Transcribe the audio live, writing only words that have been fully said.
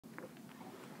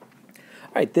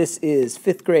All right, this is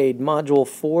 5th grade, Module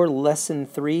 4, Lesson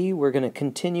 3. We're going to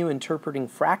continue interpreting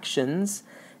fractions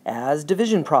as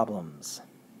division problems.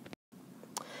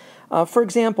 For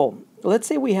example, let's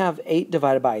say we have 8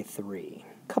 divided by 3.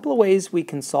 A couple of ways we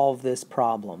can solve this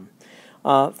problem.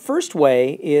 First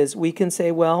way is we can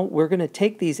say, well, we're going to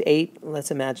take these 8,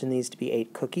 let's imagine these to be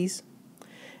 8 cookies,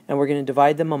 and we're going to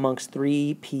divide them amongst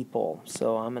 3 people.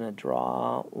 So I'm going to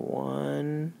draw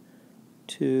 1,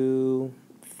 2,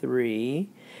 3,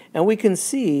 and we can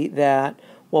see that,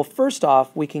 well, first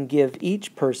off, we can give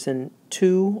each person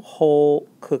 2 whole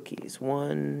cookies.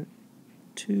 1,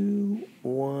 2,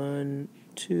 1,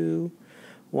 2,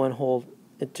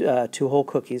 2 whole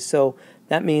cookies. So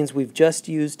that means we've just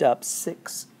used up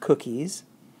 6 cookies.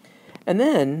 And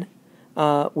then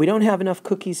we don't have enough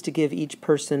cookies to give each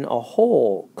person a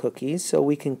whole cookie, so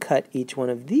we can cut each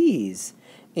one of these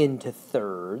into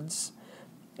thirds.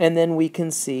 And then we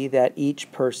can see that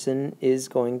each person is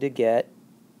going to get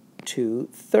 2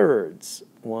 thirds.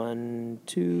 1,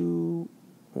 2,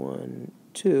 1,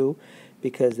 2,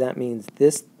 because that means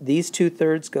these 2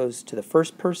 thirds goes to the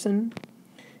first person,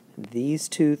 these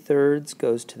 2 thirds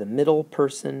goes to the middle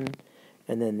person,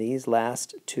 and then these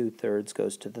last 2 thirds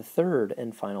goes to the third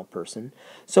and final person.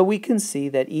 So we can see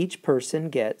that each person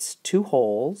gets 2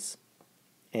 wholes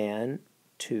and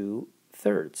 2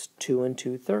 thirds, 2 and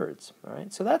 2 thirds. All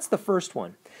right, so that's the first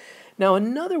one. Now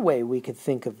another way we could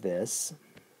think of this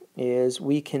is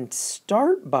we can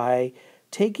start by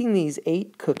taking these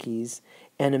 8 cookies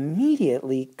and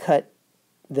immediately cut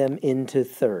them into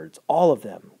thirds. All of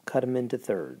them, cut them into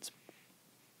thirds.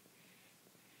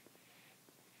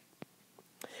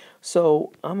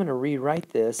 So I'm going to rewrite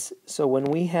this. So when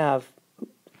we have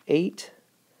 8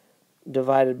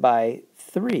 divided by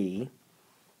 3,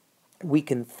 we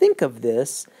can think of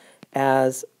this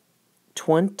as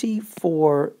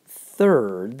 24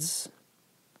 thirds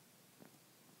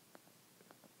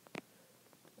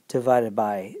divided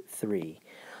by 3.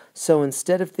 So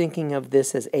instead of thinking of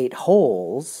this as 8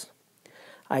 wholes,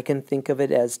 I can think of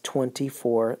it as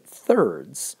 24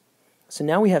 thirds. So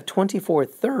now we have 24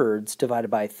 thirds divided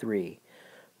by 3.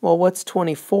 Well, what's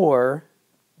 24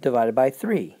 divided by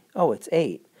 3? Oh, it's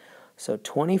 8. So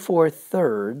 24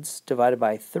 thirds divided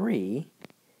by 3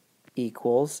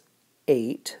 equals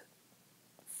 8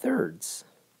 thirds.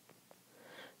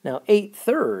 Now 8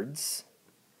 thirds,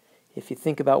 if you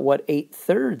think about what 8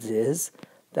 thirds is,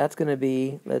 that's going to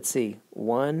be, let's see,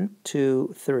 1,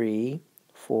 2, 3,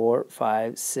 4,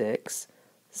 5, 6,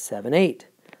 7, 8.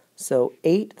 So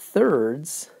 8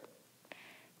 thirds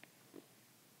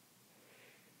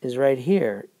is right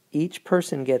here. Each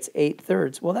person gets 8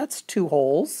 thirds. Well, that's 2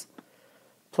 wholes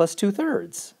plus 2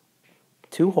 thirds.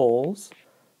 2 wholes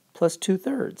plus 2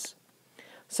 thirds.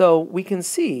 So we can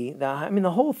see that, I mean,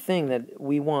 the whole thing that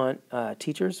we want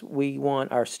teachers, we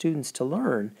want our students to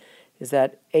learn is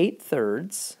that 8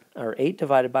 thirds, or 8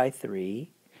 divided by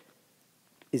 3,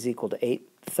 is equal to 8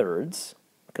 thirds,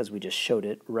 because we just showed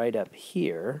it right up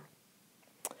here.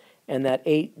 And that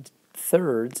 8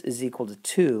 thirds is equal to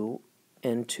 2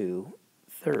 and 2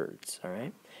 thirds, all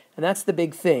right? And that's the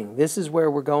big thing. This is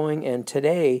where we're going, and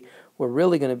today we're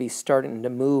really going to be starting to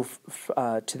move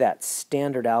to that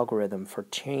standard algorithm for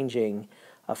changing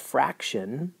a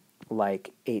fraction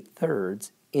like 8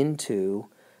 thirds into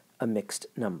a mixed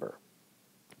number.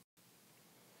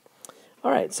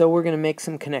 All right, so we're going to make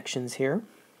some connections here.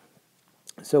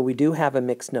 So we do have a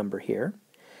mixed number here,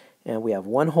 and we have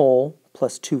 1 whole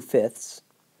plus 2 fifths.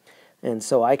 And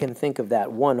so I can think of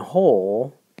that 1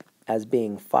 whole as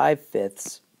being 5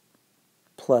 fifths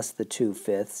plus the 2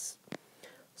 fifths.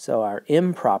 So our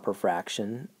improper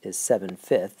fraction is 7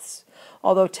 fifths.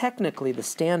 Although technically the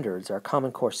standards, our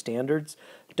Common Core standards,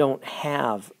 don't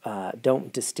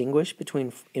distinguish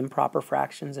between improper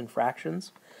fractions and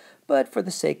fractions. But for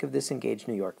the sake of this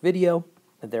EngageNY video,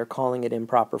 they're calling it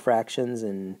improper fractions,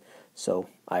 and so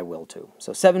I will too.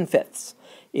 So 7 fifths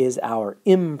is our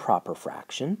improper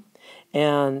fraction,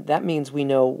 and that means we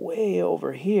know way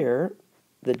over here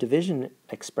the division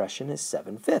expression is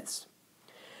 7 fifths.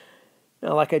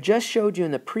 Now, like I just showed you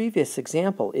in the previous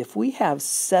example, if we have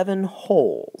 7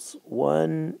 wholes,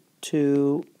 1,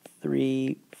 2,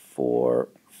 3, 4,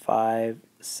 5,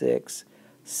 6,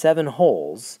 7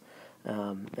 wholes,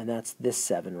 and that's this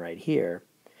 7 right here,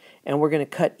 and we're going to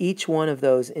cut each one of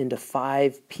those into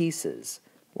 5 pieces.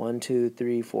 1, 2,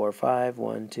 3, 4, 5,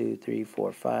 1, 2, 3,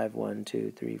 4, 5, 1,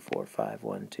 2, 3, 4, 5,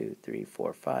 1, 2, 3,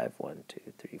 4, 5, 1,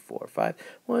 2, 3, 4, 5,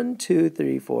 1, 2,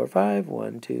 3, 4, 5,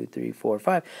 1, 2, 3, 4,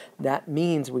 5. That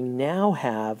means we now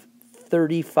have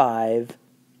 35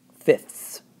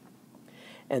 fifths.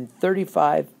 And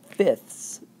 35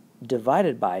 fifths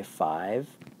divided by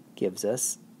 5 gives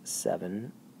us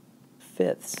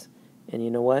 7/5. And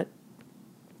you know what?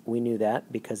 We knew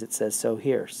that because it says so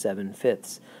here,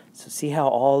 7/5. So see how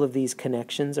all of these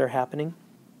connections are happening?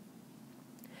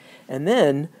 And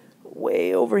then,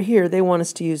 way over here, they want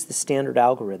us to use the standard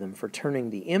algorithm for turning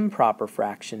the improper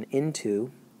fraction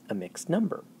into a mixed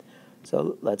number.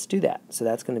 So let's do that. So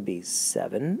that's going to be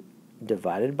 7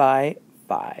 divided by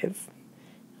 5.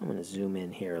 I'm going to zoom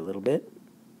in here a little bit.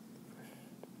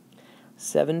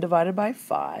 7 divided by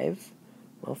 5.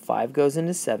 Well, 5 goes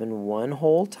into 7 one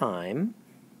whole time.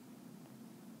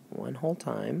 One whole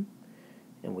time.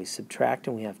 And we subtract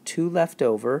and we have 2 left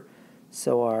over.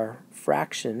 So our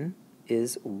fraction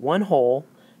is 1 whole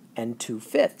and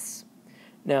 2/5.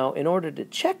 Now, in order to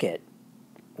check it,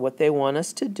 what they want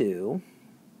us to do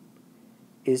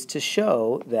is to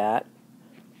show that,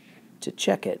 to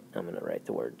check it, I'm going to write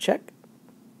the word check.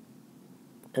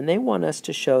 And they want us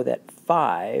to show that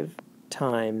 5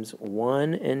 times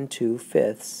 1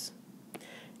 2/5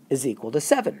 is equal to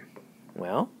 7.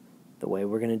 Well, the way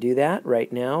we're going to do that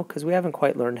right now, because we haven't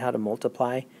quite learned how to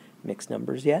multiply mixed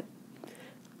numbers yet,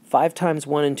 5 times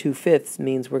 1 2/5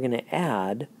 means we're going to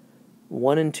add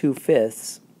 1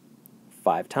 2/5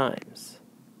 5 times.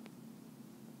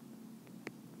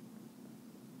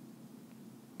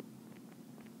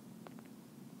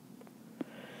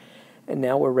 And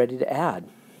now we're ready to add.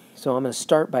 So I'm going to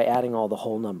start by adding all the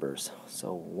whole numbers.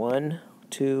 So 1,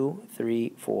 2,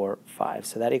 3, 4, 5.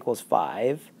 So that equals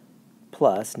 5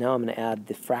 plus, now I'm going to add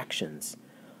the fractions.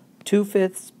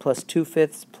 2/5 plus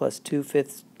 2/5 plus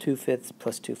 2/5, 2/5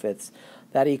 plus 2/5.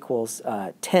 That equals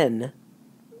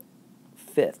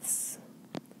 10/5.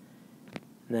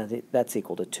 Now that's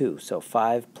equal to 2. So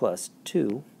 5 plus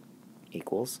 2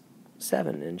 equals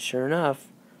 7. And sure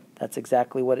enough, that's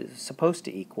exactly what it's supposed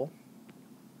to equal.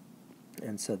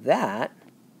 And so that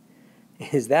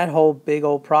is that whole big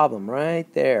old problem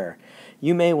right there.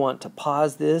 You may want to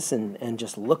pause this and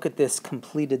just look at this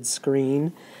completed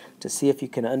screen to see if you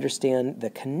can understand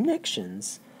the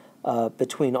connections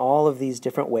between all of these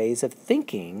different ways of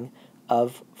thinking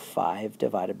of 7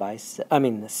 divided by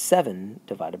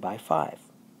 5.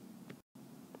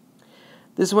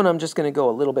 This one I'm just going to go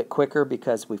a little bit quicker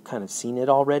because we've kind of seen it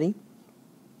already.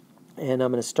 And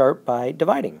I'm going to start by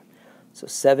dividing. So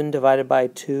 7 divided by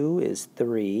 2 is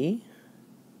 3,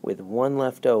 with 1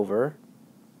 left over.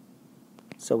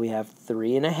 So we have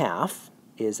 3.5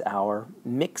 is our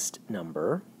mixed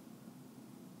number.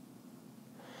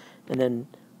 And then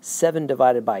 7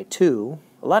 divided by 2,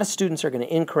 a lot of students are going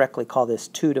to incorrectly call this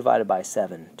 2 divided by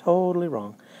 7. Totally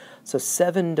wrong. So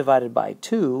 7 divided by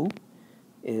 2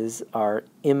 is our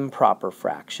improper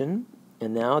fraction.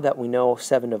 And now that we know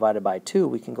 7 divided by 2,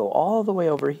 we can go all the way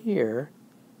over here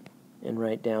and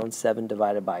write down 7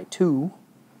 divided by 2.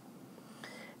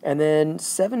 And then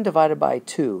 7 divided by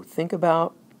 2. Think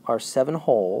about our 7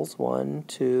 wholes. 1,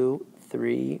 2,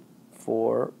 3,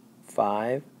 4,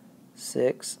 5,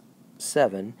 6,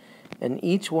 7. And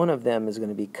each one of them is going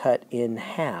to be cut in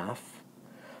half.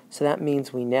 So that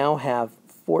means we now have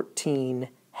 14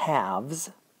 halves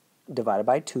divided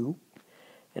by 2.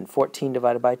 And 14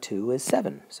 divided by 2 is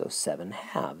 7. So 7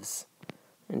 halves.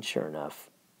 And sure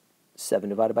enough, 7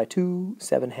 divided by 2,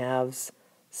 7 halves,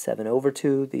 7 over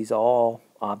 2. These are all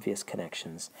obvious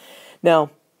connections.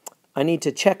 Now, I need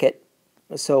to check it.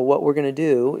 So what we're going to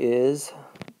do is,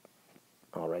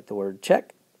 I'll write the word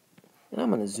check. And I'm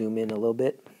going to zoom in a little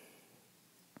bit.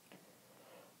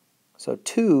 So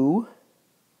 2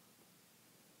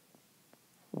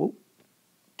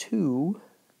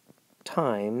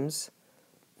 times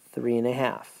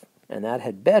 3.5. And that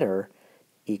had better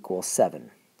equal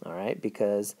 7. All right,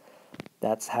 because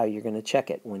that's how you're going to check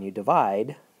it. When you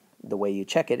divide, the way you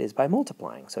check it is by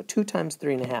multiplying. So 2 times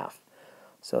 3.5.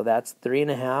 So that's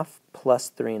 3.5 plus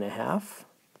 3.5.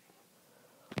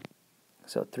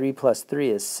 So 3 plus 3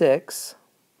 is 6.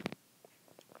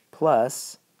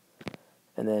 Plus,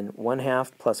 and then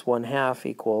 1/2 plus 1/2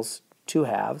 equals 2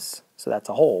 halves. So that's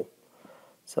a whole.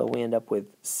 So we end up with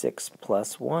 6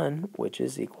 plus 1, which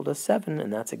is equal to 7.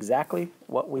 And that's exactly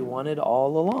what we wanted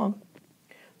all along.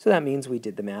 So that means we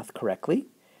did the math correctly.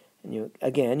 And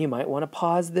again, you might want to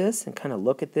pause this and kind of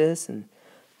look at this and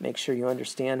make sure you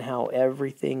understand how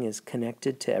everything is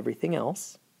connected to everything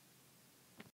else.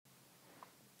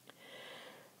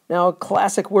 Now, a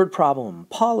classic word problem.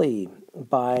 Polly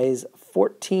buys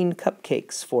 14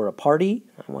 cupcakes for a party.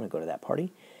 I want to go to that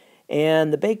party.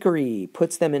 And the bakery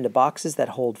puts them into boxes that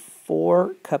hold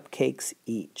 4 cupcakes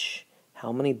each.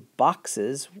 How many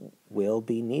boxes will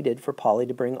be needed for Polly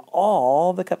to bring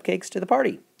all the cupcakes to the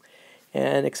party?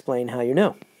 And explain how you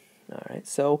know. All right,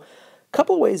 so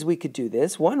Couple ways we could do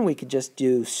this. One, we could just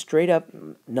do straight up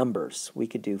numbers. We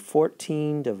could do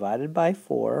 14 divided by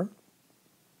 4,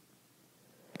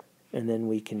 and then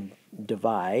we can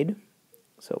divide.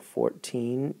 So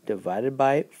 14 divided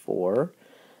by 4,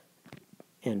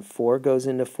 and 4 goes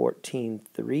into 14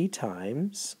 3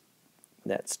 times.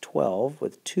 That's 12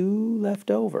 with 2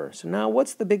 left over. So now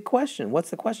what's the big question? What's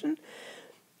the question?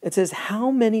 It says,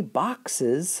 how many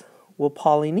boxes will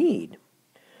Polly need?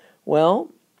 Well,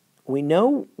 we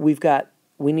know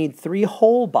we need 3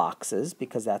 whole boxes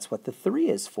because that's what the 3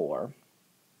 is for.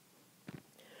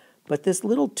 But this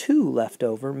little 2 left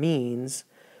over means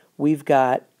we've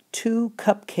got 2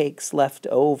 cupcakes left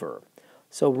over.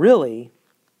 So really,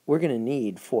 we're going to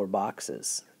need 4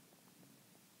 boxes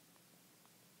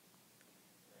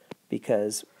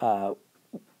because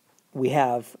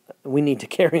we need to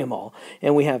carry them all.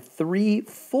 And we have 3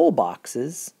 full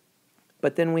boxes,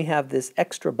 but then we have this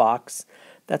extra box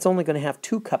that's only going to have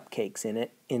 2 cupcakes in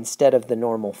it instead of the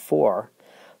normal 4.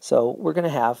 So we're going to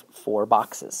have 4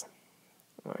 boxes.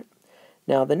 All right.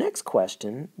 Now the next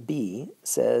question, B,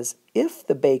 says, if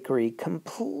the bakery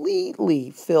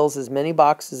completely fills as many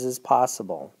boxes as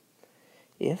possible,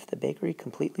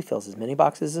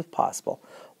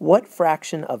 what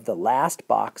fraction of the last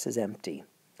box is empty?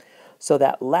 So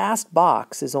that last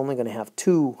box is only going to have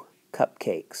 2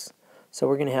 cupcakes. So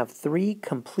we're going to have 3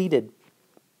 completed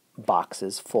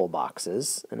boxes, full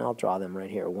boxes, and I'll draw them right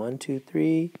here. 1, 2,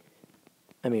 3,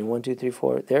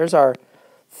 4. There's our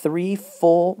 3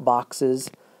 full boxes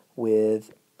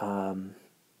with a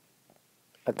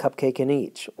cupcake in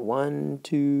each. 1,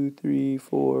 2, 3,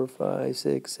 4, 5,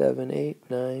 6, 7, 8,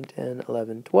 9, 10,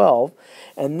 11, 12.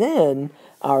 And then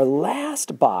our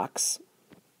last box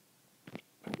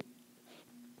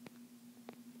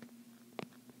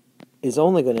is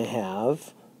only going to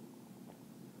have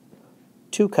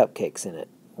 2 cupcakes in it.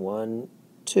 1,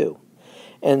 2.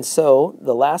 And so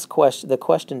the last question, the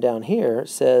question down here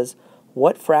says,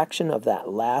 what fraction of that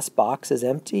last box is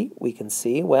empty? We can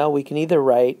see, well, we can either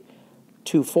write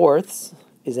 2/4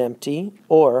 is empty,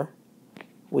 or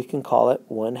we can call it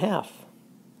 1/2.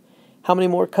 How many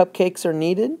more cupcakes are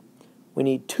needed? We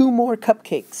need 2 more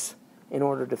cupcakes in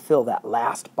order to fill that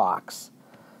last box.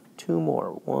 2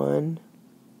 more. 1,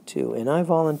 2. And I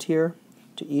volunteer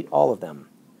to eat all of them.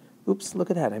 Oops, look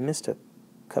at that. I missed a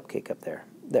cupcake up there.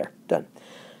 There, done.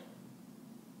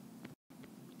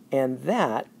 And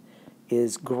that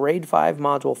is Grade 5,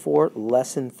 Module 4,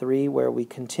 Lesson 3, where we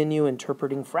continue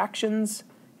interpreting fractions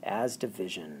as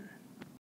division.